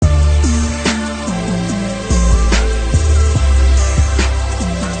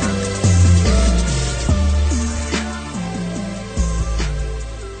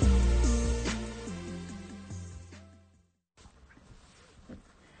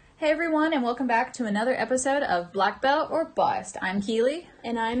Hey everyone, and welcome back to another episode of Black Belt or Bust. I'm Keely.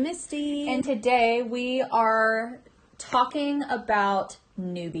 And I'm Misty. And today we are talking about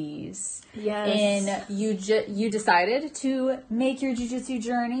newbies. Yes. And you decided to make your jiu-jitsu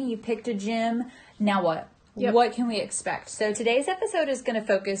journey. You picked a gym. Now what? Yep. What can we expect? So today's episode is going to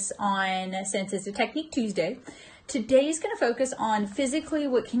focus on, since it's a Technique Tuesday, today's going to focus on physically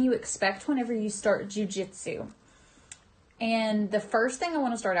what can you expect whenever you start jiu-jitsu. And the first thing I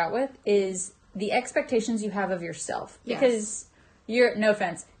want to start out with is the expectations you have of yourself. Because you're, no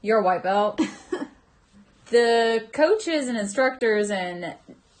offense, you're a white belt. The coaches and instructors and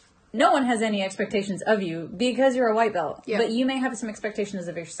no one has any expectations of you because you're a white belt. Yeah. But you may have some expectations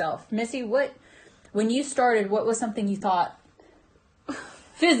of yourself. Missy, when you started, what was something you thought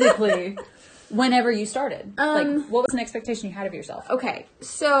physically whenever you started? What was an expectation you had of yourself? Okay,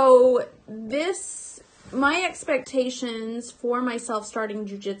 so my expectations for myself starting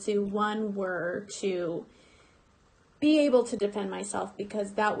jiu-jitsu, one were to be able to defend myself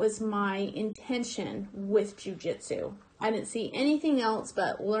because that was my intention with jiu-jitsu. I didn't see anything else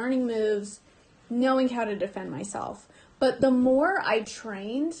but learning moves, knowing how to defend myself. But the more I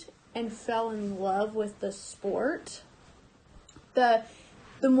trained and fell in love with the sport, the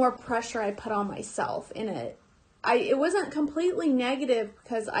more pressure I put on myself in it. It wasn't completely negative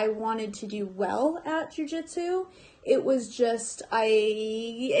because I wanted to do well at jiu-jitsu. It was just,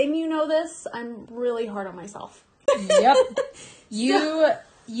 and you know this, I'm really hard on myself. Yep.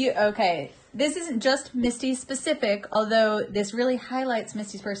 Okay. This isn't just Misty specific, although this really highlights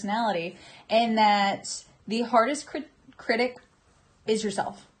Misty's personality, and that the hardest critic is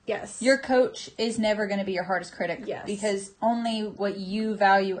yourself. Yes. Your coach is never going to be your hardest critic. Yes. Because only what you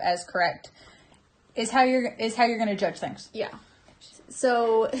value as correct is how you're going to judge things. Yeah.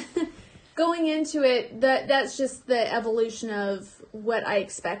 So going into it, that's just the evolution of what I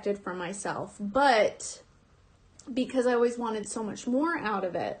expected from myself. But because I always wanted so much more out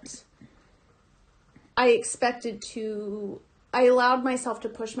of it, I allowed myself to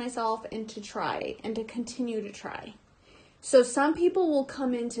push myself and to try and to continue to try. So some people will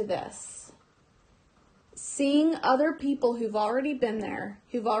come into this seeing other people who've already been there,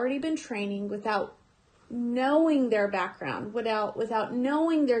 who've already been training without knowing their background, without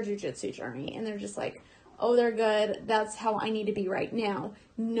knowing their jiu-jitsu journey. And they're just like, oh, they're good. That's how I need to be right now.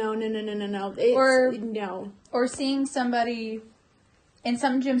 No. Or seeing somebody, in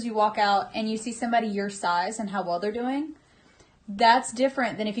some gyms you walk out and you see somebody your size and how well they're doing. That's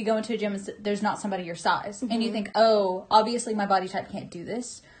different than if you go into a gym and there's not somebody your size. Mm-hmm. And you think, oh, obviously my body type can't do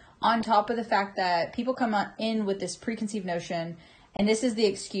this. On top of the fact that people come in with this preconceived notion, and this is the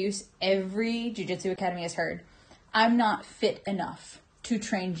excuse every jiu-jitsu academy has heard. I'm not fit enough to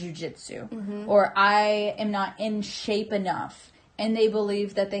train jiu-jitsu. Mm-hmm. Or I am not in shape enough. And they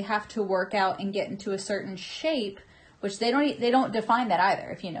believe that they have to work out and get into a certain shape, which they don't define that either,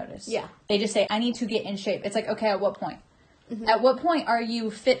 if you notice. Yeah. They just say, I need to get in shape. It's like, okay, at what point? Mm-hmm. At what point are you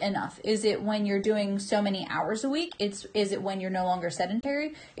fit enough? Is it when you're doing so many hours a week? Is it when you're no longer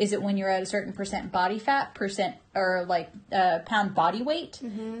sedentary? Is it when you're at a certain percent body fat, pound body weight?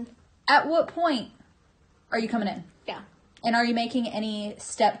 Mm-hmm. At what point are you coming in? Yeah. And are you making any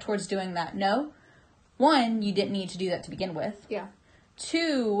step towards doing that? No. One, you didn't need to do that to begin with. Yeah.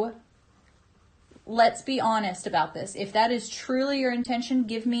 Two, let's be honest about this. If that is truly your intention,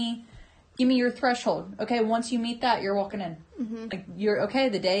 give me your threshold. Okay, once you meet that, you're walking in. Mm-hmm. Like, you're okay.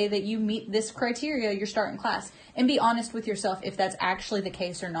 The day that you meet this criteria, you're starting class. And be honest with yourself if that's actually the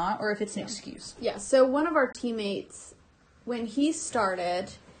case or not, or if it's an excuse. Yeah, so one of our teammates, when he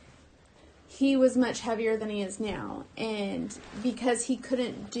started, he was much heavier than he is now. And because he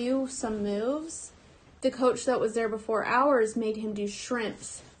couldn't do some moves, the coach that was there before ours made him do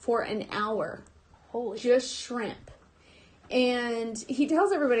shrimps for an hour. Holy. Just shrimp. And he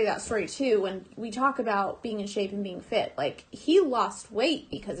tells everybody that story too when we talk about being in shape and being fit. Like, he lost weight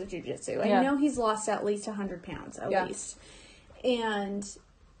because of jiu-jitsu. Yeah. I know he's lost at least 100 pounds at least. And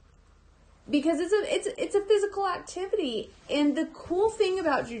because it's a physical activity. And the cool thing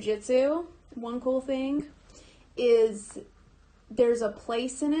about jiu-jitsu, one cool thing, is there's a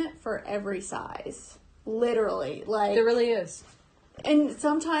place in it for every size. Literally. Like, There really is. And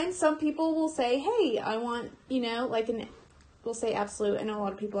sometimes some people will say, hey, I want, we'll say absolute. I know a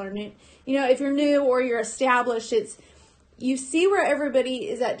lot of people are new. If you're new or you're established, you see where everybody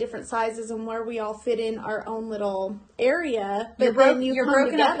is at different sizes and where we all fit in our own little area. But You're then you're come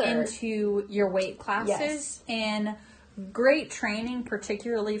broken together. up into your weight classes. Yes. And great training,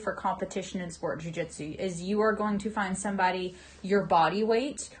 particularly for competition in sport jiu-jitsu, is you are going to find somebody your body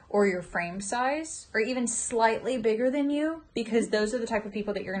weight or your frame size or even slightly bigger than you, because those are the type of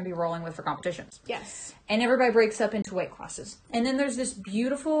people that you're going to be rolling with for competitions. Yes. And everybody breaks up into weight classes. And then there's this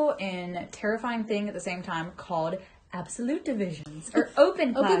beautiful and terrifying thing at the same time called absolute divisions or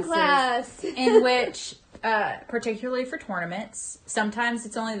open classes. Open class. In which, particularly for tournaments, sometimes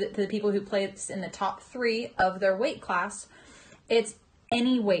it's only the people who play in the top 3 of their weight class. It's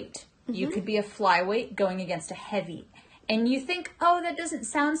any weight. You could be a flyweight going against a heavy. And you think, oh, that doesn't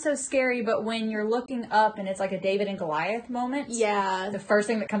sound so scary, but when you're looking up and it's like a David and Goliath moment, Yeah. the first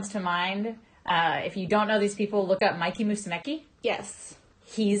thing that comes to mind, if you don't know these people, look up Mikey Musumeci. Yes.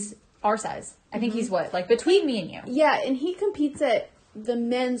 He's our size. I think he's what? Like between me and you. Yeah, and he competes at the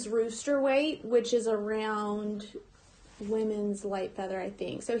men's rooster weight, which is around women's light feather, I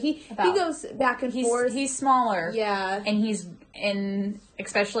think. So he goes back and forth. He's smaller. Yeah. And he's in,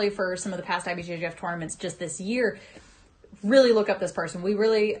 especially for some of the past IBJJF tournaments just this year, really look up this person. We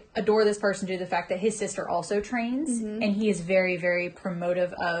really adore this person due to the fact that his sister also trains, and he is very, very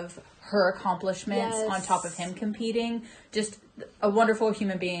promotive of her accomplishments on top of him competing. Just a wonderful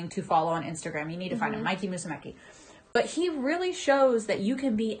human being to follow on Instagram. You need to find him, Mikey Musumeci. But he really shows that you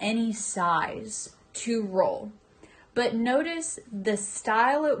can be any size to roll. But notice the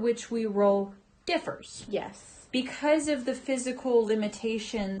style at which we roll differs. Yes. Because of the physical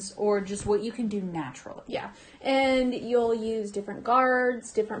limitations or just what you can do naturally. Yeah. And you'll use different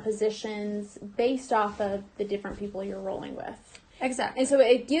guards, different positions based off of the different people you're rolling with. Exactly. And so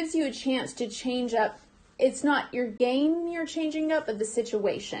it gives you a chance to change up. It's not your game you're changing up, but the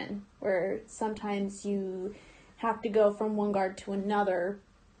situation, where sometimes you have to go from one guard to another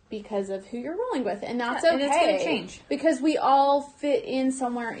because of who you're rolling with. And that's okay. And it's going to change. Because we all fit in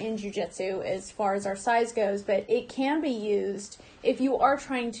somewhere in jiu-jitsu as far as our size goes, but it can be used if you are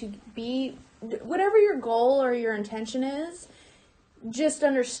trying to be, whatever your goal or your intention is, just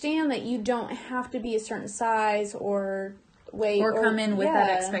understand that you don't have to be a certain size or weight. Or come in with that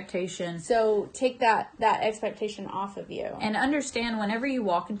expectation. So take that expectation off of you. And understand whenever you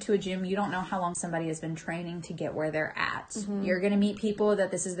walk into a gym, you don't know how long somebody has been training to get where they're at. You're going to meet people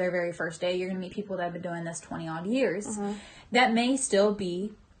that this is their very first day. You're going to meet people that have been doing this 20 odd years. That may still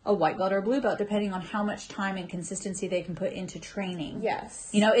be a white belt or a blue belt, depending on how much time and consistency they can put into training. Yes.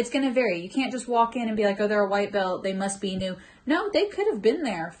 You know, it's going to vary. You can't just walk in and be like, oh, they're a white belt, they must be new. No, they could have been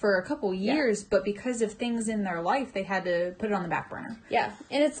there for a couple years, but because of things in their life, they had to put it on the back burner. Yeah.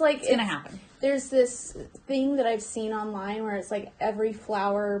 And it's like... It's going to happen. There's this thing that I've seen online where it's like every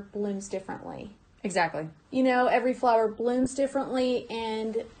flower blooms differently. Exactly. You know, every flower blooms differently,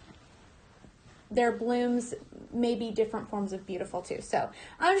 and their blooms may be different forms of beautiful too. So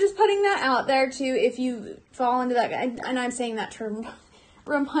I'm just putting that out there too, if you fall into that. And I'm saying that to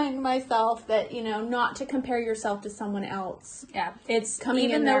remind myself that, you know, not to compare yourself to someone else. Yeah. It's Coming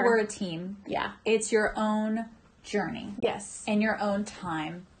even in though there. we're a team, Yeah. it's your own journey. Yes. And your own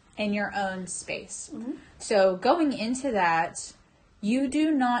time and your own space. So going into that, you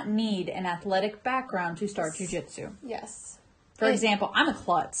do not need an athletic background to start jiu-jitsu. Yes. For example, I'm a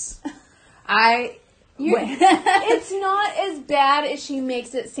klutz. It's not as bad as she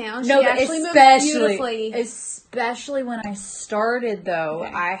makes it sound. No, she but actually moves beautifully. especially when I started, though,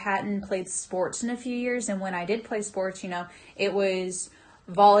 Okay. I hadn't played sports in a few years, and when I did play sports, you know, it was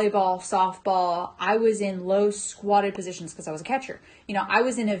volleyball, softball. I was in low squatted positions because I was a catcher. You know, I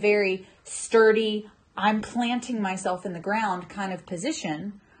was in a very sturdy, I'm planting myself in the ground kind of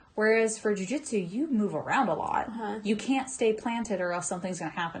position. Whereas for jiu-jitsu, you move around a lot. You can't stay planted or else something's going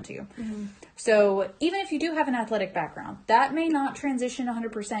to happen to you. So even if you do have an athletic background, that may not transition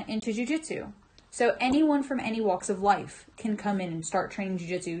 100% into jiu-jitsu. So anyone from any walks of life can come in and start training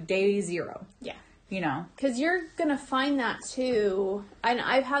jiu-jitsu day 0. Yeah. You know? Because you're going to find that too. And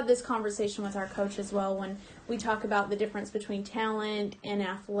I've had this conversation with our coach as well when we talk about the difference between talent and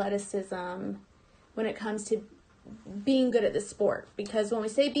athleticism when it comes to being good at the sport. Because when we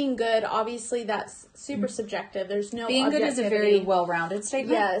say being good, obviously that's super subjective. There's no Being good is a very objectivity. well-rounded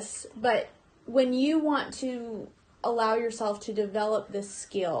statement. Yes, but when you want to allow yourself to develop this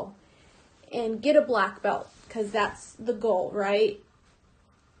skill and get a black belt, because that's the goal, right?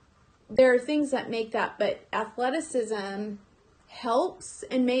 There are things that make that, but athleticism helps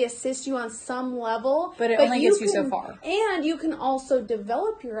and may assist you on some level. But it only gets you so far. And you can also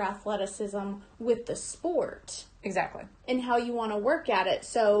develop your athleticism with the sport Exactly. and how you want to work at it.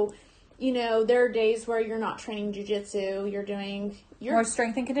 So, you know, there are days where you're not training jiu-jitsu, you're doing More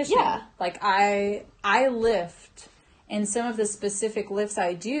strength and conditioning. Yeah. Like I lift, and some of the specific lifts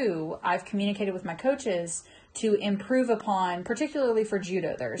I do, I've communicated with my coaches to improve upon, particularly for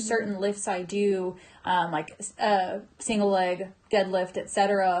judo. There are certain lifts I do, like single leg, deadlift,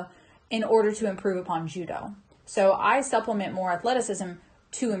 etc., in order to improve upon judo. So I supplement more athleticism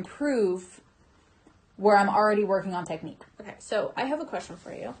to improve where I'm already working on technique. Okay, so I have a question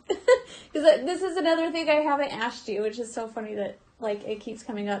for you. Because this is another thing I haven't asked you, which is so funny that, like, it keeps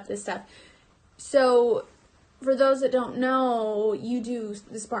coming up, this stuff. So, for those that don't know, you do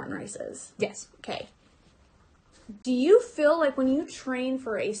the Spartan races. Yes. Okay. Do you feel like when you train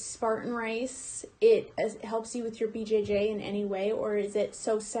for a Spartan race, it helps you with your BJJ in any way, or is it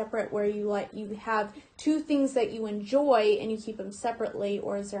so separate where you have two things that you enjoy and you keep them separately,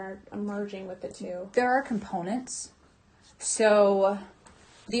 or is there a merging with the two? There are components. So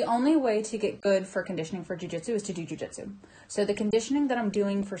the only way to get good for conditioning for jiu-jitsu is to do jiu-jitsu. So the conditioning that I'm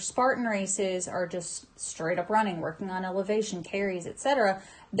doing for Spartan races are just straight up running, working on elevation, carries, etc.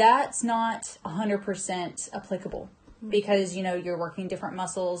 That's not 100% applicable because, you're working different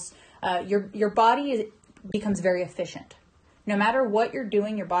muscles. Your body becomes very efficient. No matter what you're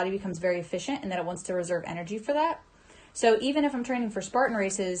doing, your body becomes very efficient and that it wants to reserve energy for that. So even if I'm training for Spartan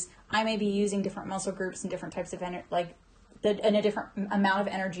races, I may be using different muscle groups and different types of energy, and a different amount of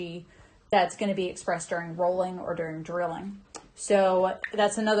energy that's going to be expressed during rolling or during drilling. So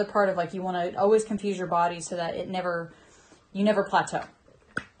that's another part of you want to always confuse your body so that you never plateau.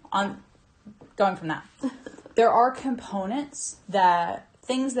 On going from that, there are components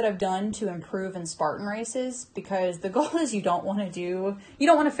things that I've done to improve in Spartan races, because the goal is you don't want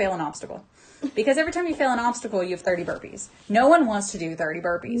to fail an obstacle. Because every time you fail an obstacle, you have 30 burpees. No one wants to do 30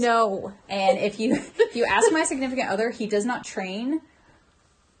 burpees. No. And if you ask my significant other, he does not train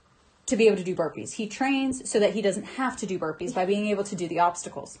to be able to do burpees. He trains so that he doesn't have to do burpees by being able to do the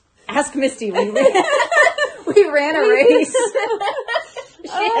obstacles. Ask Misty. We ran a race. She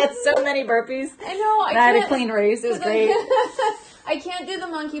had so many burpees. I know. I had a clean race. It was great. I can't do the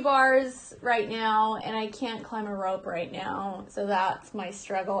monkey bars right now, and I can't climb a rope right now, so that's my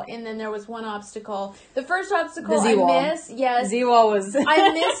struggle. And then there was one obstacle. The first obstacle I missed. Yes. Z-wall was... I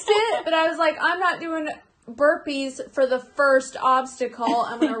missed it, but I was like, I'm not doing burpees for the first obstacle.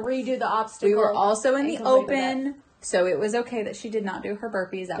 I'm going to redo the obstacle. We were also in the open, so it was okay that she did not do her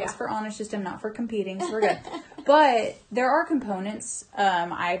burpees. That was for honor system, not for competing, so we're good. But there are components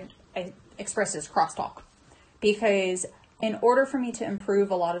I express as crosstalk, because in order for me to improve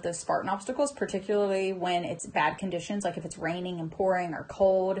a lot of those Spartan obstacles, particularly when it's bad conditions, like if it's raining and pouring or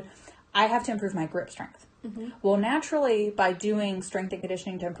cold, I have to improve my grip strength. Mm-hmm. Well, naturally, by doing strength and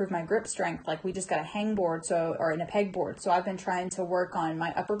conditioning to improve my grip strength, like we just got a hang board, or in a peg board, so I've been trying to work on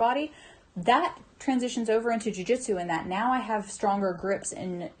my upper body. That transitions over into jiu-jitsu, in that now I have stronger grips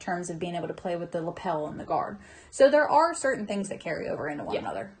in terms of being able to play with the lapel and the guard. So there are certain things that carry over into one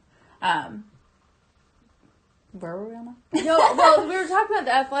another. Where were we on that? No, well, we were talking about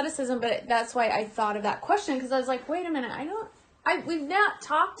the athleticism, but that's why I thought of that question, because I was like, wait a minute, we've not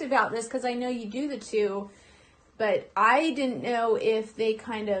talked about this, because I know you do the two, but I didn't know if they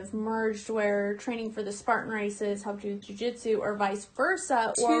kind of merged where training for the Spartan races helped you with jiu-jitsu, or vice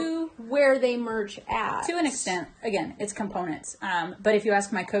versa, or where they merge at. To an extent. Again, it's components. But if you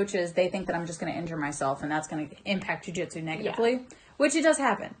ask my coaches, they think that I'm just going to injure myself, and that's going to impact jiu-jitsu negatively, which it does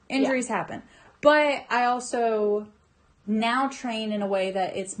happen. Injuries happen. But I also now train in a way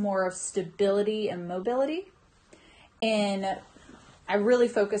that it's more of stability and mobility. And I really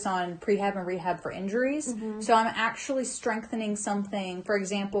focus on prehab and rehab for injuries. Mm-hmm. So I'm actually strengthening something. For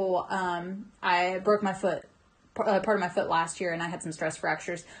example, I broke my foot, part of my foot last year, and I had some stress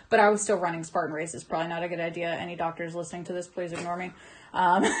fractures. But I was still running Spartan races. Probably not a good idea. Any doctors listening to this, please ignore me.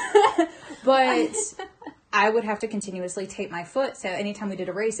 But I would have to continuously tape my foot. So anytime we did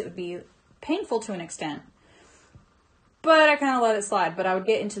a race, it would be painful to an extent, but I kind of let it slide. But I would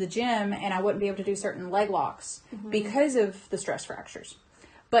get into the gym and I wouldn't be able to do certain leg locks because of the stress fractures.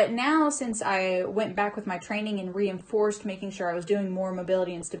 But now, since I went back with my training and reinforced making sure I was doing more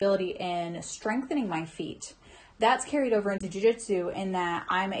mobility and stability and strengthening my feet, that's carried over into jiu-jitsu, in that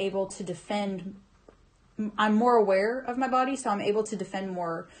I'm able to defend. I'm more aware of my body, so I'm able to defend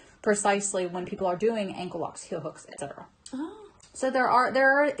more precisely when people are doing ankle locks, heel hooks, etc. Oh. So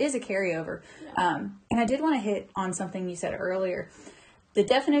there is a carryover. And I did want to hit on something you said earlier. The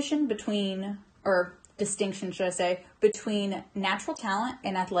definition distinction, should I say, between natural talent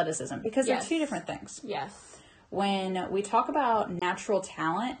and athleticism, because they're two different things. Yes. When we talk about natural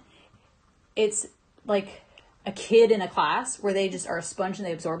talent, it's like a kid in a class where they just are a sponge and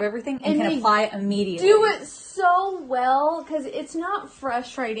they absorb everything and can apply it immediately. Do it so well, because it's not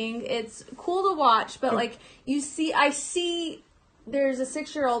frustrating. It's cool to watch, but I see there's a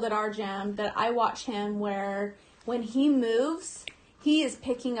 6-year-old at our gym that I watch him where when he moves, he is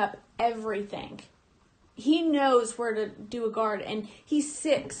picking up everything. He knows where to do a guard, and he's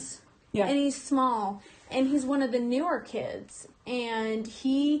 6, and he's small, and he's one of the newer kids, and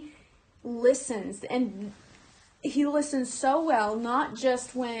he listens, and he listens so well, not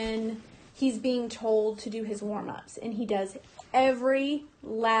just when he's being told to do his warm-ups, and he does every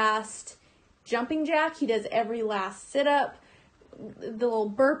last jumping jack, he does every last sit-up, the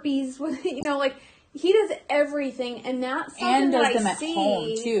little burpees, like, he does everything, and that's something and does that them I at see.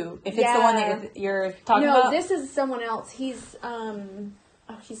 home too. If it's the one that you're talking No, about. this is someone else. He's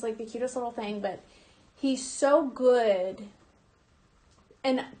he's like the cutest little thing, but he's so good.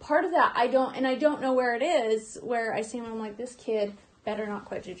 And part of that I don't know where it is. Where I see him, I'm like, this kid better not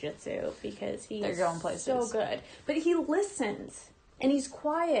quit jiu-jitsu because he's going places. so good. But he listens and he's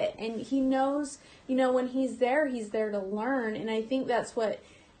quiet and he knows, when he's there to learn. And I think that's what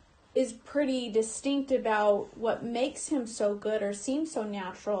is pretty distinct about what makes him so good or seems so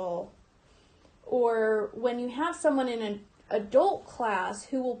natural. Or when you have someone in an adult class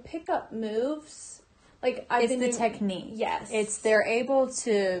who will pick up moves, like it's the technique. Yes. It's their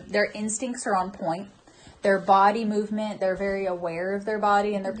instincts are on point. Their body movement, they're very aware of their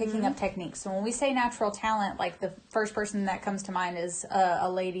body and they're picking up techniques. So when we say natural talent, like the first person that comes to mind is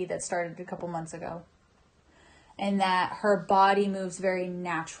a lady that started a couple months ago. And that her body moves very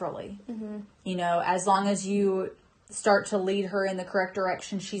naturally. As long as you start to lead her in the correct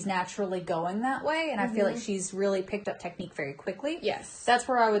direction, she's naturally going that way. And I feel like she's really picked up technique very quickly. Yes. That's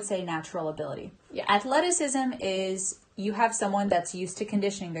where I would say natural ability. Yeah. Athleticism is you have someone that's used to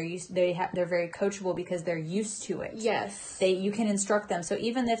conditioning. They're very coachable because they're used to it. Yes. You can instruct them. So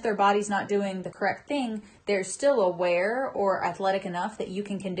even if their body's not doing the correct thing, they're still aware or athletic enough that you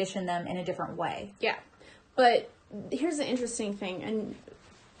can condition them in a different way. Yeah. But here's the interesting thing, and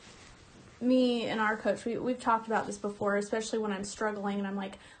me and our coach, we've talked about this before, especially when I'm struggling and I'm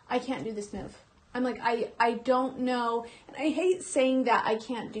like, I can't do this move. I'm like, I don't know. And I hate saying that I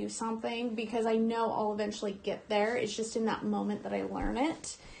can't do something because I know I'll eventually get there. It's just in that moment that I learn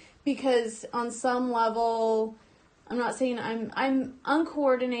it. Because on some level, I'm not saying I'm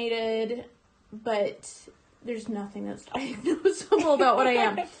uncoordinated, but there's nothing that's diagnosable about what I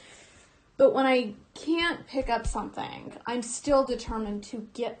am. But when I can't pick up something, I'm still determined to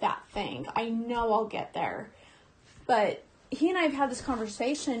get that thing. I know I'll get there. But he and I have had this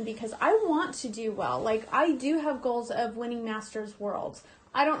conversation because I want to do well. Like, I do have goals of winning Masters Worlds.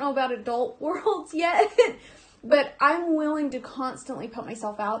 I don't know about adult worlds yet, but I'm willing to constantly put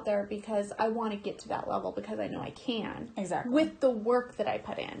myself out there because I want to get to that level because I know I can. Exactly. With the work that I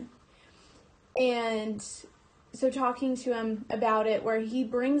put in. And so talking to him about it, where he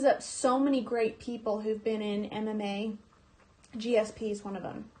brings up so many great people who've been in MMA. GSP is one of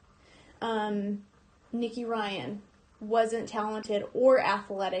them. Nikki Ryan wasn't talented or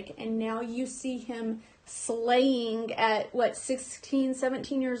athletic, and now you see him slaying at, 16,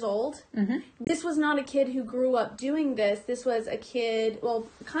 17 years old? Mm-hmm. This was not a kid who grew up doing this. This was a kid, well,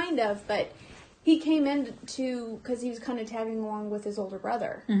 kind of, but he came in because he was kind of tagging along with his older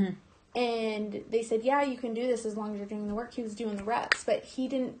brother. Mm-hmm. And they said, yeah, you can do this as long as you're doing the work. He was doing the reps, but he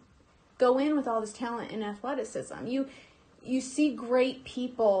didn't go in with all this talent and athleticism. You see great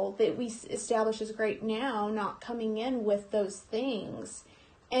people that we establish as great now not coming in with those things,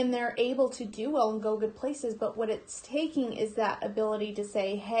 and they're able to do well and go good places. But what it's taking is that ability to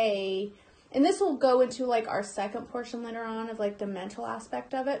say, hey, and this will go into like our second portion later on of like the mental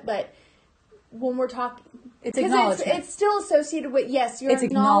aspect of it, but when we're talking, it's acknowledgement. It's still associated with, yes, you're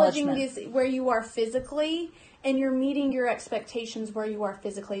acknowledging this where you are physically, and you're meeting your expectations where you are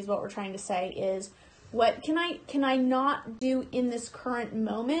physically is what we're trying to say is, what can I not do in this current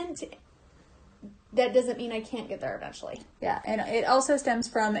moment? That doesn't mean I can't get there eventually. Yeah, and it also stems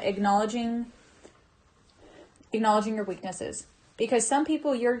from acknowledging your weaknesses. Because some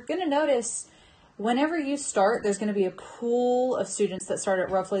people, you're going to notice whenever you start, there's going to be a pool of students that start at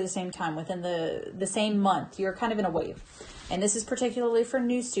roughly the same time within the same month. You're kind of in a wave. And this is particularly for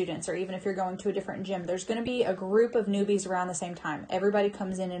new students, or even if you're going to a different gym. There's going to be a group of newbies around the same time. Everybody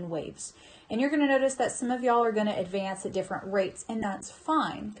comes in waves. And you're going to notice that some of y'all are going to advance at different rates, and that's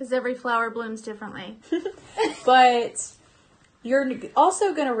fine. Because every flower blooms differently. But you're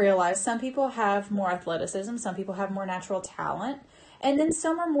also going to realize some people have more athleticism, some people have more natural talent, and then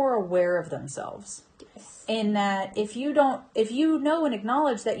some are more aware of themselves. Yes. In that if you know and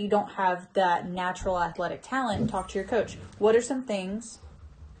acknowledge that you don't have that natural athletic talent, talk to your coach. What are some things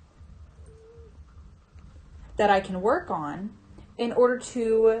that I can work on in order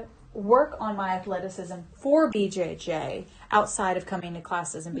to work on my athleticism for BJJ outside of coming to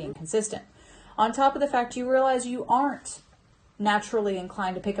classes and being consistent. On top of the fact you realize you aren't naturally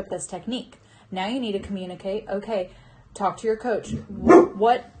inclined to pick up this technique. Now you need to communicate. Okay, talk to your coach.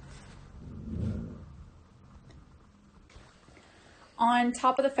 On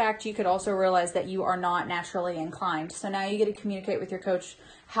top of the fact, you could also realize that you are not naturally inclined. So now you get to communicate with your coach,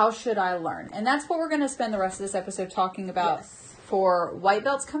 how should I learn? And that's what we're going to spend the rest of this episode talking about for white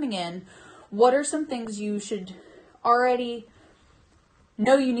belts coming in. What are some things you should already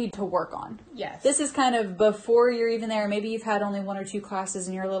know you need to work on? Yes. This is kind of before you're even there. Maybe you've had only 1 or 2 classes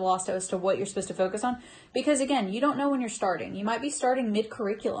and you're a little lost as to what you're supposed to focus on. Because again, you don't know when you're starting. You might be starting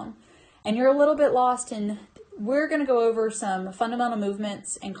mid-curriculum and you're a little bit lost, and we're going to go over some fundamental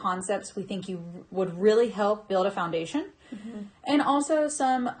movements and concepts we think you would really help build a foundation. Mm-hmm. And also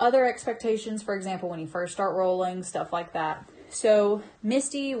some other expectations, for example, when you first start rolling, stuff like that. So,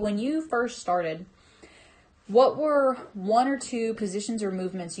 Misty, when you first started, what were 1 or 2 positions or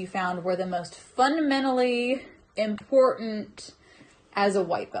movements you found were the most fundamentally important as a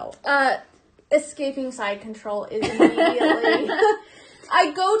white belt? Escaping side control is immediately...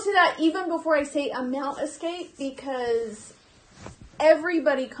 I go to that even before I say a mount escape, because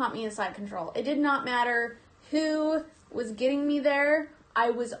everybody caught me in side control. It did not matter who was getting me there.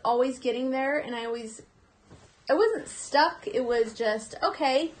 I was always getting there, and I wasn't stuck. It was just,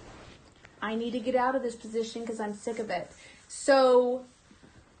 okay, I need to get out of this position because I'm sick of it. So,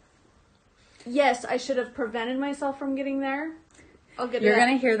 yes, I should have prevented myself from getting there. You're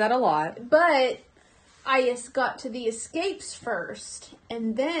going to hear that a lot. But I got to the escapes first,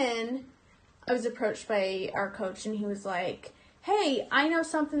 and then I was approached by our coach, and he was like, hey, I know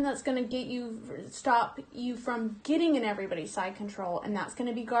something that's going to stop you from getting in everybody's side control, and that's going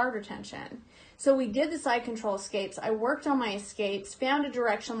to be guard retention. So we did the side control escapes. I worked on my escapes, found a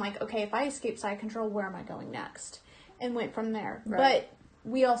direction like, okay, if I escape side control, where am I going next? And went from there. Right. But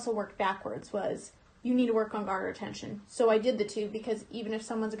we also worked backwards, was you need to work on guard retention. So I did the 2, because even if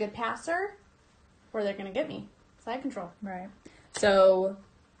someone's a good passer, where they're going to get me. Side control. Right. So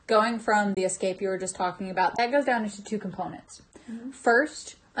going from the escape you were just talking about, that goes down into 2 components. Mm-hmm.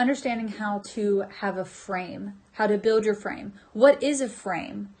 First, understanding how to have a frame, how to build your frame. What is a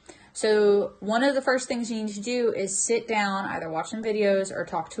frame? So one of the first things you need to do is sit down, either watch some videos or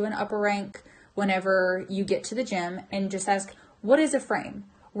talk to an upper rank whenever you get to the gym, and just ask, what is a frame?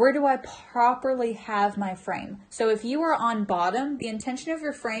 Where do I properly have my frame? So if you are on bottom, the intention of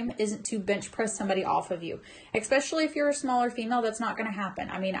your frame isn't to bench press somebody off of you. Especially if you're a smaller female, that's not going to happen.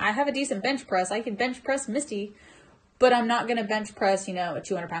 I mean, I have a decent bench press. I can bench press Misty, but I'm not going to bench press, a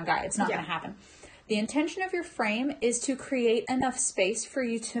 200-pound guy. It's not going to happen. The intention of your frame is to create enough space for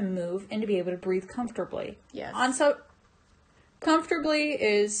you to move and to be able to breathe comfortably. Yes. So comfortably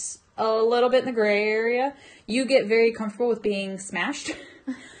is a little bit in the gray area. You get very comfortable with being smashed.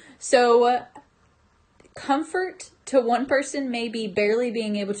 So, comfort to one person may be barely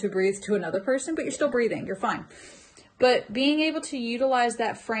being able to breathe to another person, but you're still breathing. You're fine. But being able to utilize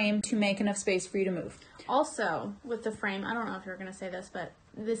that frame to make enough space for you to move. Also, with the frame, I don't know if you're going to say this, but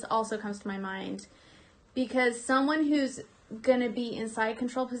this also comes to my mind. Because someone who's going to be in side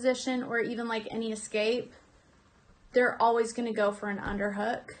control position, or even like any escape, they're always going to go for an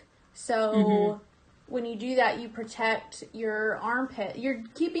underhook. So... when you do that, you protect your armpit. You're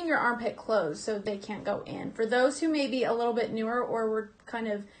keeping your armpit closed so they can't go in. For those who may be a little bit newer, or were kind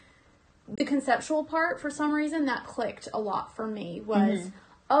of the conceptual part, for some reason, that clicked a lot for me, was,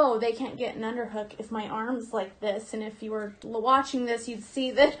 oh, they can't get an underhook if my arm's like this. And if you were watching this, you'd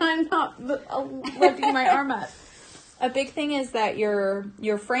see that I'm not lifting my arm up. A big thing is that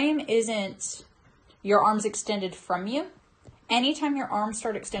your frame isn't your arms extended from you. Anytime your arms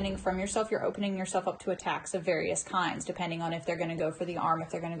start extending from yourself, you're opening yourself up to attacks of various kinds, depending on if they're going to go for the arm, if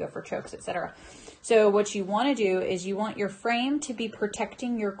they're going to go for chokes, etc. So what you want to do is you want your frame to be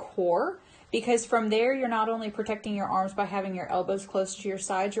protecting your core, because from there, you're not only protecting your arms by having your elbows close to your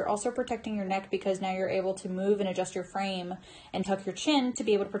sides, you're also protecting your neck, because now you're able to move and adjust your frame and tuck your chin to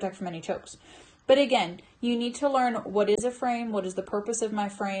be able to protect from any chokes. But again, you need to learn what is a frame, what is the purpose of my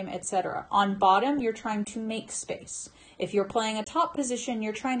frame, etc. On bottom, you're trying to make space. If you're playing a top position,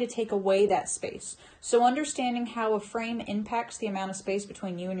 you're trying to take away that space. So understanding how a frame impacts the amount of space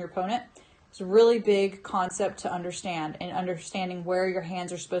between you and your opponent is a really big concept to understand, and understanding where your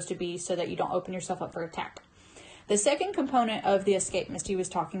hands are supposed to be so that you don't open yourself up for attack. The second component of the escape Misty was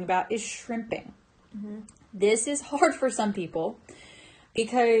talking about is shrimping. This is hard for some people,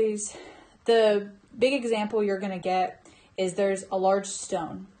 because the big example you're going to get is there's a large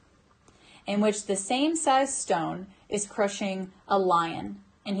stone in which the same size stone is crushing a lion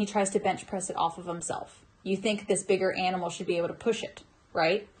and he tries to bench press it off of himself. You think this bigger animal should be able to push it,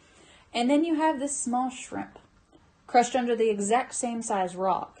 right? And then you have this small shrimp crushed under the exact same size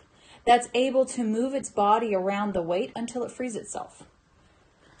rock that's able to move its body around the weight until it frees itself.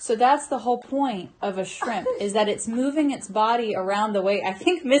 So that's the whole point of a shrimp, is that it's moving its body around the weight. I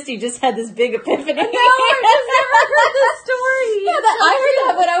think Misty just had this big epiphany. No, I've just never heard this story. Yeah, I heard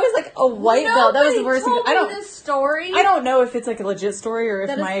that when I was like a white belt. That was the worst thing. This story. I don't know if it's like a legit story or if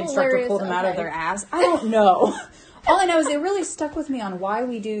That is my instructor hilarious. pulled them out of Okay. their ass. I don't know. All I know is it really stuck with me on why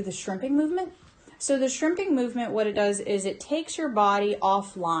we do the shrimping movement. So the shrimping movement, what it does is it takes your body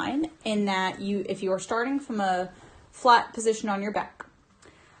offline in that if you are starting from a flat position on your back,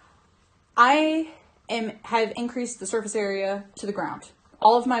 have increased the surface area to the ground.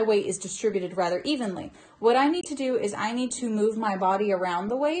 All of my weight is distributed rather evenly. What I need to do is I need to move my body around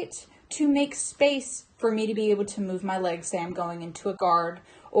the weight to make space for me to be able to move my legs. Say I'm going into a guard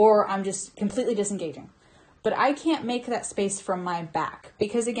or I'm just completely disengaging. But I can't make that space from my back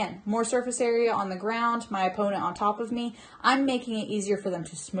because, again, more surface area on the ground, my opponent on top of me, I'm making it easier for them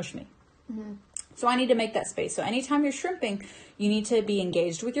to smush me. Mm-hmm. So I need to make that space. So anytime you're shrimping, you need to be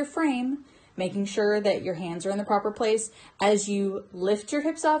engaged with your frame, making sure that your hands are in the proper place as you lift your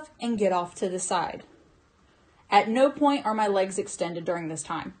hips up and get off to the side. At no point are my legs extended during this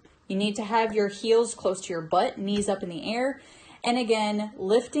time. You need to have your heels close to your butt, knees up in the air, and again,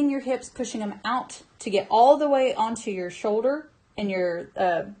 lifting your hips, pushing them out to get all the way onto your shoulder and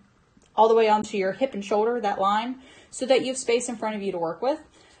all the way onto your hip and shoulder, that line, so that you have space in front of you to work with.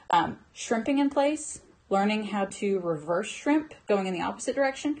 Shrimping in place, learning how to reverse shrimp, going in the opposite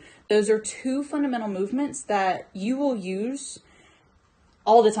direction. Those are two fundamental movements that you will use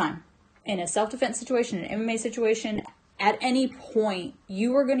all the time. In a self-defense situation, an MMA situation, at any point,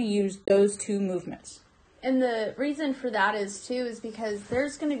 you are going to use those two movements. And the reason for that is because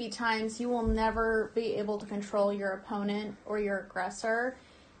there's going to be times you will never be able to control your opponent or your aggressor.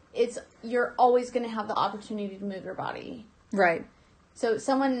 You're always going to have the opportunity to move your body. Right. So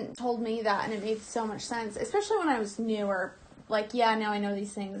someone told me that, and it made so much sense, especially when I was newer. Like, yeah, now I know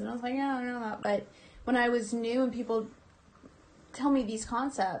these things. And I was like, yeah, I don't know that. But when I was new and people tell me these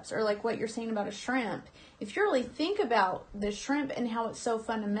concepts, or like what you're saying about a shrimp, if you really think about the shrimp and how it's so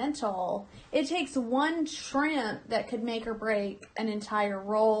fundamental, it takes one shrimp that could make or break an entire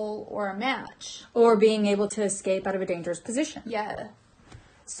roll or a match. Or being able to escape out of a dangerous position. Yeah.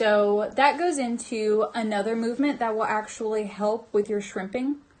 So that goes into another movement that will actually help with your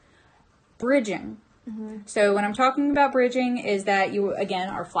shrimping. Bridging. Mm-hmm. So when I'm talking about bridging is that you, again,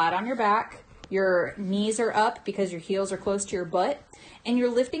 are flat on your back. Your knees are up because your heels are close to your butt. And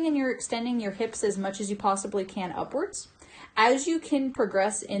you're lifting and you're extending your hips as much as you possibly can upwards. As you can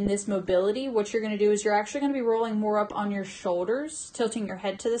progress in this mobility, what you're going to do is you're actually going to be rolling more up on your shoulders, tilting your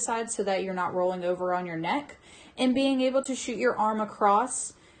head to the side so that you're not rolling over on your neck, and being able to shoot your arm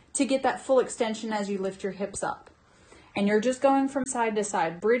across to get that full extension as you lift your hips up. And you're just going from side to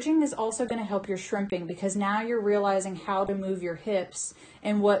side. Bridging is also going to help your shrimping because now you're realizing how to move your hips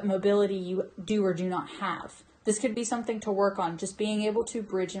and what mobility you do or do not have. This could be something to work on, just being able to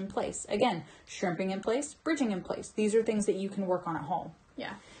bridge in place. Again, shrimping in place, bridging in place. These are things that you can work on at home.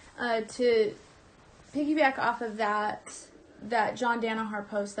 Yeah. To piggyback off of that John Danaher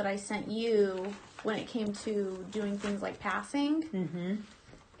post that I sent you when it came to doing things like passing, mm-hmm.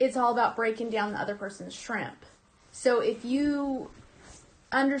 It's all about breaking down the other person's shrimp. So if you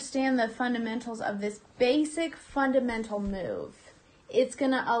understand the fundamentals of this basic fundamental move, it's going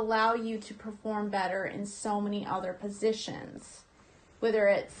to allow you to perform better in so many other positions. Whether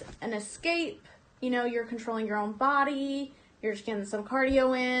it's an escape, you're controlling your own body, you're just getting some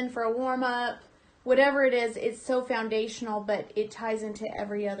cardio in for a warm-up, whatever it is, it's so foundational, but it ties into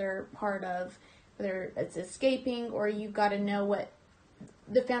every other part of whether it's escaping or you've got to know what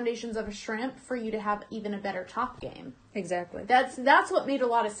the foundations of a shrimp for you to have even a better top game. Exactly. That's what made a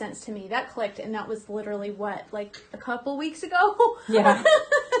lot of sense to me. That clicked, and that was literally like a couple weeks ago? Yeah.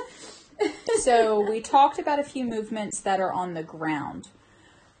 So we talked about a few movements that are on the ground.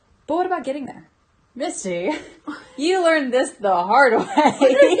 But what about getting there? Misty, you learned this the hard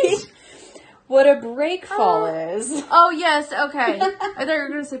way. What a break fall is. Oh, yes, okay. I thought you were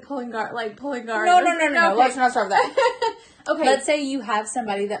going to say pulling guard, like pulling guard. No. Okay. Let's not start with that. Okay. Let's say you have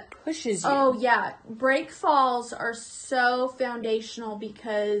somebody that pushes you. Oh, yeah. Break falls are so foundational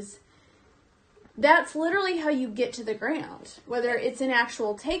because that's literally how you get to the ground. Whether it's an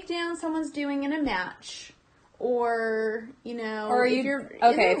actual takedown someone's doing in a match or, Or if you're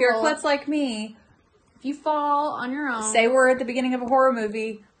a klutz like me, If you fall on your own. Say we're at the beginning of a horror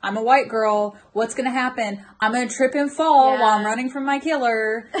movie. I'm a white girl. What's going to happen? I'm going to trip and fall while I'm running from my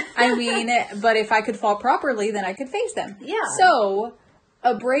killer. I mean, but if I could fall properly, then I could face them. Yeah. So,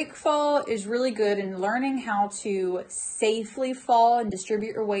 a break fall is really good in learning how to safely fall and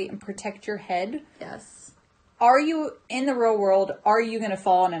distribute your weight and protect your head. Yes. Are you, in the real world, are you going to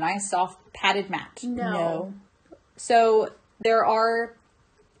fall on a nice, soft, padded mat? No. So, there are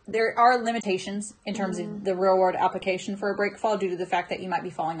limitations in terms of the real world application for a break fall due to the fact that you might be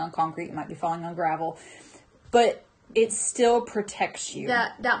falling on concrete, you might be falling on gravel, but it still protects you.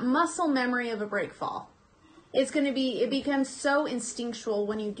 That muscle memory of a break fall. It becomes so instinctual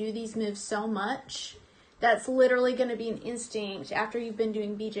when you do these moves so much. That's literally going to be an instinct after you've been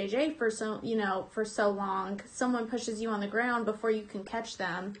doing BJJ for so long. Someone pushes you on the ground before you can catch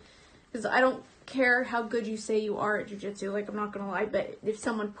them. Because I don't care how good you say you are at jiu-jitsu, like, I'm not gonna lie, but if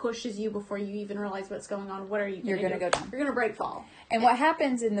someone pushes you before you even realize what's going on, what are you gonna do? You're gonna go down. You're gonna break fall. And what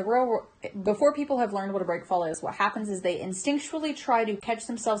happens in the real world, before people have learned what a break fall is, what happens is they instinctually try to catch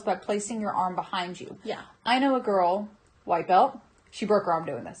themselves by placing your arm behind you. Yeah. I know a girl, white belt, she broke her arm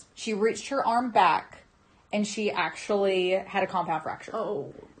doing this. She reached her arm back, and she actually had a compound fracture.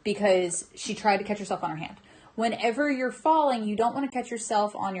 Oh. Because she tried to catch herself on her hand. Whenever you're falling, you don't want to catch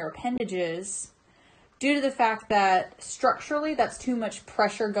yourself on your appendages due to the fact that structurally that's too much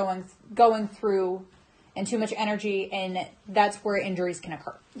pressure going through and too much energy, and that's where injuries can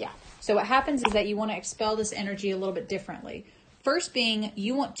occur. Yeah. So what happens is that you want to expel this energy a little bit differently. First being,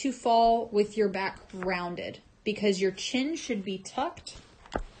 you want to fall with your back rounded because your chin should be tucked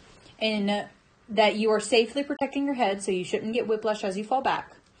and that you are safely protecting your head, so you shouldn't get whiplash as you fall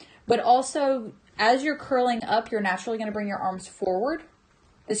back. But also, as you're curling up, you're naturally going to bring your arms forward.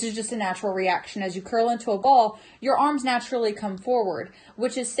 This is just a natural reaction. As you curl into a ball, your arms naturally come forward,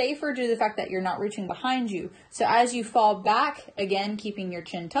 which is safer due to the fact that you're not reaching behind you. So as you fall back, again, keeping your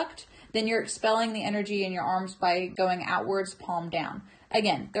chin tucked, then you're expelling the energy in your arms by going outwards, palm down.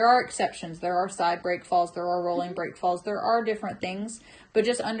 Again, there are exceptions. There are side break falls. There are rolling break falls. There are different things. But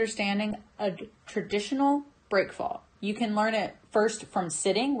just understanding a traditional break fall. You can learn it first from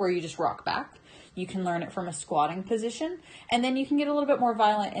sitting, where you just rock back. You can learn it from a squatting position. And then you can get a little bit more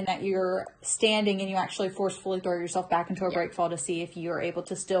violent in that you're standing and you actually forcefully throw yourself back into a break fall to see if you are able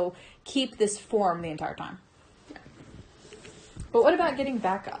to still keep this form the entire time. But what about getting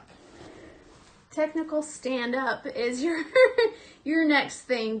back up? Technical stand-up is your next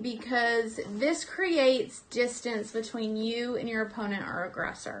thing, because this creates distance between you and your opponent or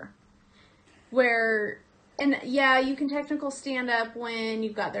aggressor. And yeah, you can technical stand up when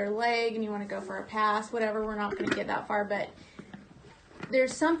you've got their leg and you want to go for a pass, whatever. We're not going to get that far, but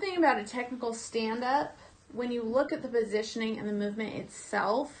there's something about a technical stand up. When you look at the positioning and the movement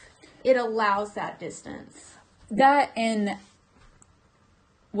itself, it allows that distance. That, and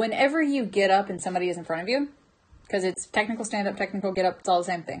whenever you get up and somebody is in front of you, because it's technical stand up, technical get up, it's all the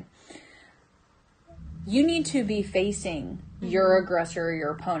same thing. You need to be facing your aggressor or your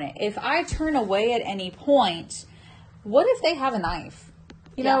opponent. If I turn away at any point, what if they have a knife?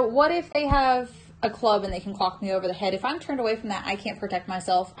 You know, what if they have a club and they can clock me over the head? If I'm turned away from that, I can't protect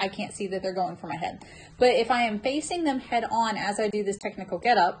myself. I can't see that they're going for my head. But if I am facing them head on as I do this technical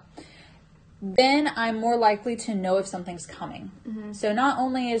get up, then I'm more likely to know if something's coming. Mm-hmm. So not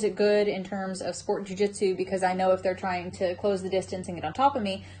only is it good in terms of sport jiu-jitsu because I know if they're trying to close the distance and get on top of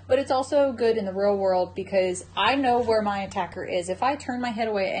me, but it's also good in the real world because I know where my attacker is. If I turn my head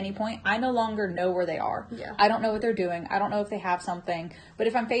away at any point, I no longer know where they are. Yeah. I don't know what they're doing. I don't know if they have something. But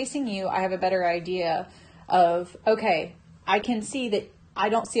if I'm facing you, I have a better idea of, okay, I can see that I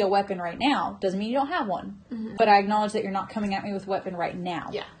don't see a weapon right now. Doesn't mean you don't have one. Mm-hmm. But I acknowledge that you're not coming at me with a weapon right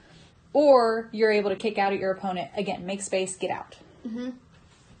now. Yeah. Or you're able to kick out at your opponent. Again, make space, get out. Mm-hmm.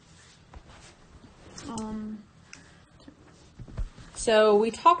 So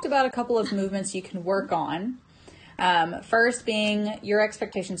we talked about a couple of movements you can work on. First being your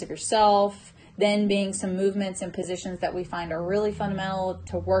expectations of yourself. Then being some movements and positions that we find are really fundamental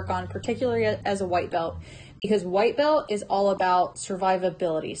to work on, particularly as a white belt. Because white belt is all about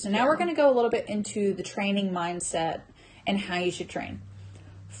survivability. So now we're going to go a little bit into the training mindset and how you should train.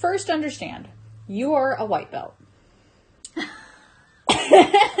 First, understand, you are a white belt. We've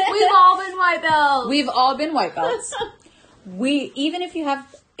all been white belts. We've all been white belts. Even if you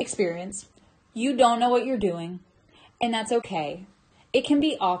have experience, you don't know what you're doing, and that's okay. It can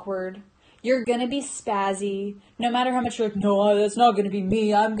be awkward. You're going to be spazzy. No matter how much you're like, no, that's not going to be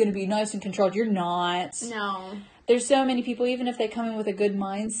me. I'm going to be nice and controlled. You're not. No. There's so many people, even if they come in with a good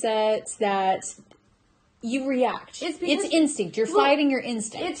mindset, that you react. It's because- it's instinct. You're fighting your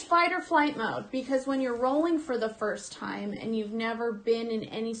instinct. It's fight or flight mode, because when you're rolling for the first time and you've never been in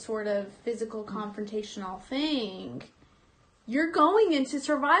any sort of physical confrontational thing, you're going into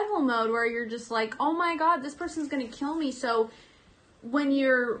survival mode where you're just like, oh my god, this person's going to kill me. So when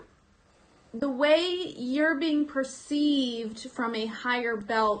the way you're being perceived from a higher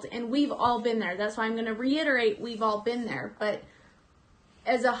belt, and we've all been there, that's why I'm going to reiterate, we've all been there, but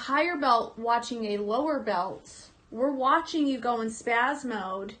as a higher belt watching a lower belt, we're watching you go in spaz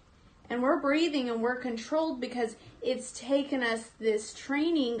mode, and we're breathing and we're controlled because it's taken us this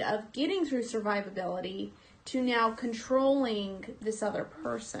training of getting through survivability to now controlling this other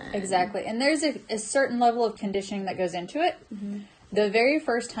person. Exactly. And there's a certain level of conditioning that goes into it. Mm-hmm. The very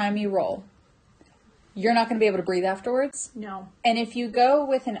first time you roll, you're not going to be able to breathe afterwards. No. And if you go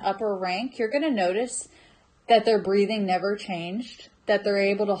with an upper rank, you're going to notice that their breathing never changed, that they're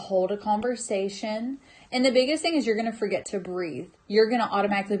able to hold a conversation. And the biggest thing is you're going to forget to breathe. You're going to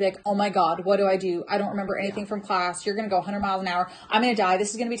automatically be like, oh my God, what do? I don't remember anything from class. You're going to go 100 miles an hour. I'm going to die.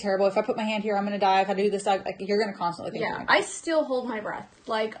 This is going to be terrible. If I put my hand here, I'm going to die. If I do this, you're going to constantly think. Yeah, I still hold my breath.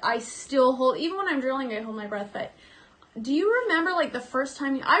 Like, I still hold, even when I'm drilling, I hold my breath. But do you remember, like, the first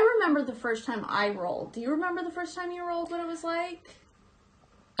time, I remember the first time I rolled. Do you remember the first time you rolled, what it was like?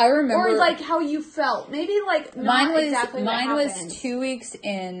 I remember. Or, like, how you felt. Maybe, like, not exactly what happened. Mine was 2 weeks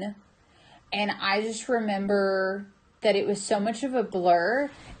in, and I just remember that it was so much of a blur,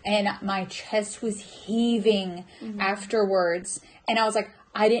 and my chest was heaving afterwards. And I was like,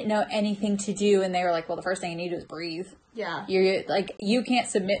 I didn't know anything to do. And they were like, well, the first thing you need to do is breathe. Yeah. You're like, you can't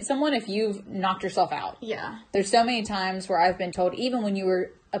submit someone if you've knocked yourself out. Yeah. There's so many times where I've been told, even when you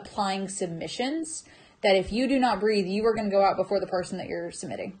were applying submissions, that if you do not breathe, you are going to go out before the person that you're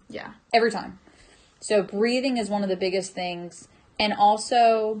submitting. Yeah. Every time. So breathing is one of the biggest things. And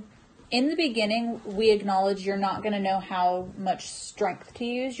also, in the beginning, we acknowledge you're not going to know how much strength to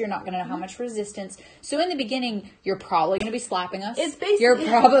use. You're not going to know how much resistance. So in the beginning, you're probably going to be slapping us. It's basically...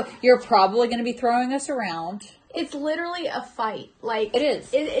 You're probably going to be throwing us around. It's literally a fight. Like, it is.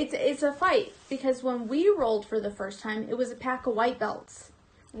 It's a fight. Because when we rolled for the first time, it was a pack of white belts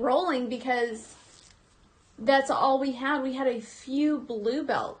rolling, because that's all we had. We had a few blue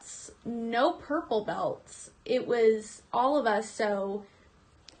belts, no purple belts. It was all of us. So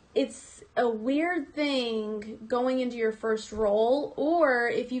it's a weird thing going into your first roll, or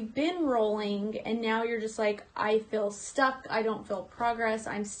if you've been rolling and now you're just like, I feel stuck, I don't feel progress,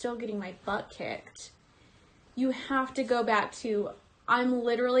 I'm still getting my butt kicked. You have to go back to, I'm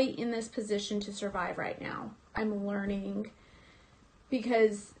literally in this position to survive right now. I'm learning.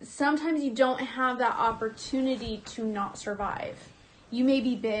 Because sometimes you don't have that opportunity to not survive. You may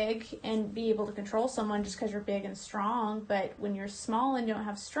be big and be able to control someone just because you're big and strong, but when you're small and don't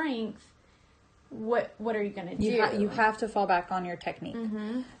have strength, what are you going to do? You have to fall back on your technique.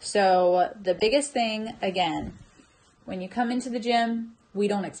 Mm-hmm. So the biggest thing, again, when you come into the gym, we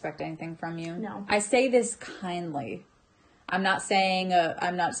don't expect anything from you. No. I say this kindly. I'm not saying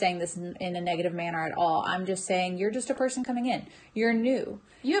this in a negative manner at all. I'm just saying you're just a person coming in. You're new.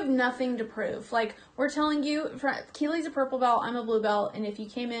 You have nothing to prove. Like, we're telling you, Keely's a purple belt, I'm a blue belt, and if you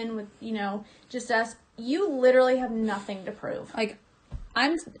came in with, just us, you literally have nothing to prove. Like,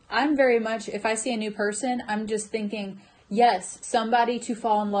 I'm very much, if I see a new person, I'm just thinking, yes, somebody to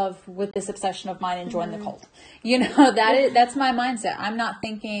fall in love with this obsession of mine and join the cult. That's my mindset. I'm not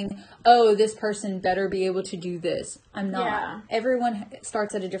thinking, oh, this person better be able to do this. I'm not. Yeah. Everyone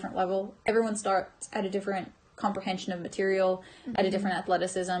starts at a different level. Everyone starts at a different comprehension of material, at a different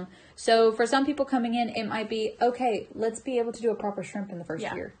athleticism. So for some people coming in, it might be, okay, let's be able to do a proper shrimp in the first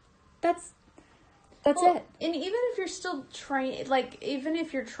year. That's it. And even if you're still even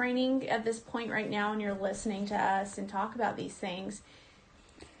if you're training at this point right now and you're listening to us and talk about these things,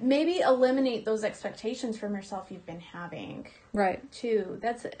 maybe eliminate those expectations from yourself you've been having. Right. Too.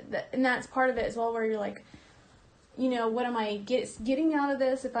 That's part of it as well, where you're like, what am I getting out of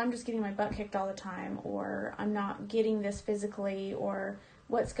this if I'm just getting my butt kicked all the time, or I'm not getting this physically, or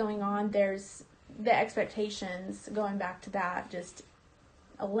what's going on? There's the expectations, going back to that, just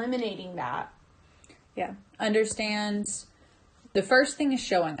eliminating that. Yeah. Understand the first thing is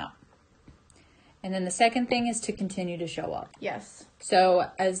showing up. And then the second thing is to continue to show up. Yes.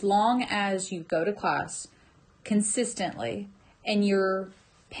 So as long as you go to class consistently and you're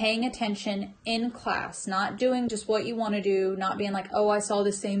paying attention in class, not doing just what you want to do, not being like, oh, I saw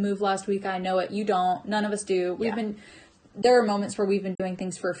the same move last week, I know it. You don't. None of us do. There are moments where we've been doing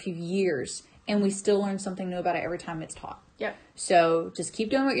things for a few years and we still learn something new about it every time it's taught. Yep. So just keep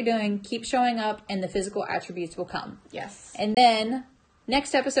doing what you're doing, keep showing up, and the physical attributes will come. Yes. And then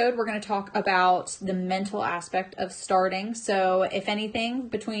Next episode, we're going to talk about the mental aspect of starting. So if anything,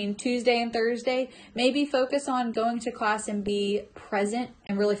 between Tuesday and Thursday, maybe focus on going to class and be present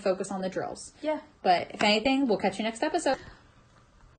and really focus on the drills. Yeah. But if anything, we'll catch you next episode.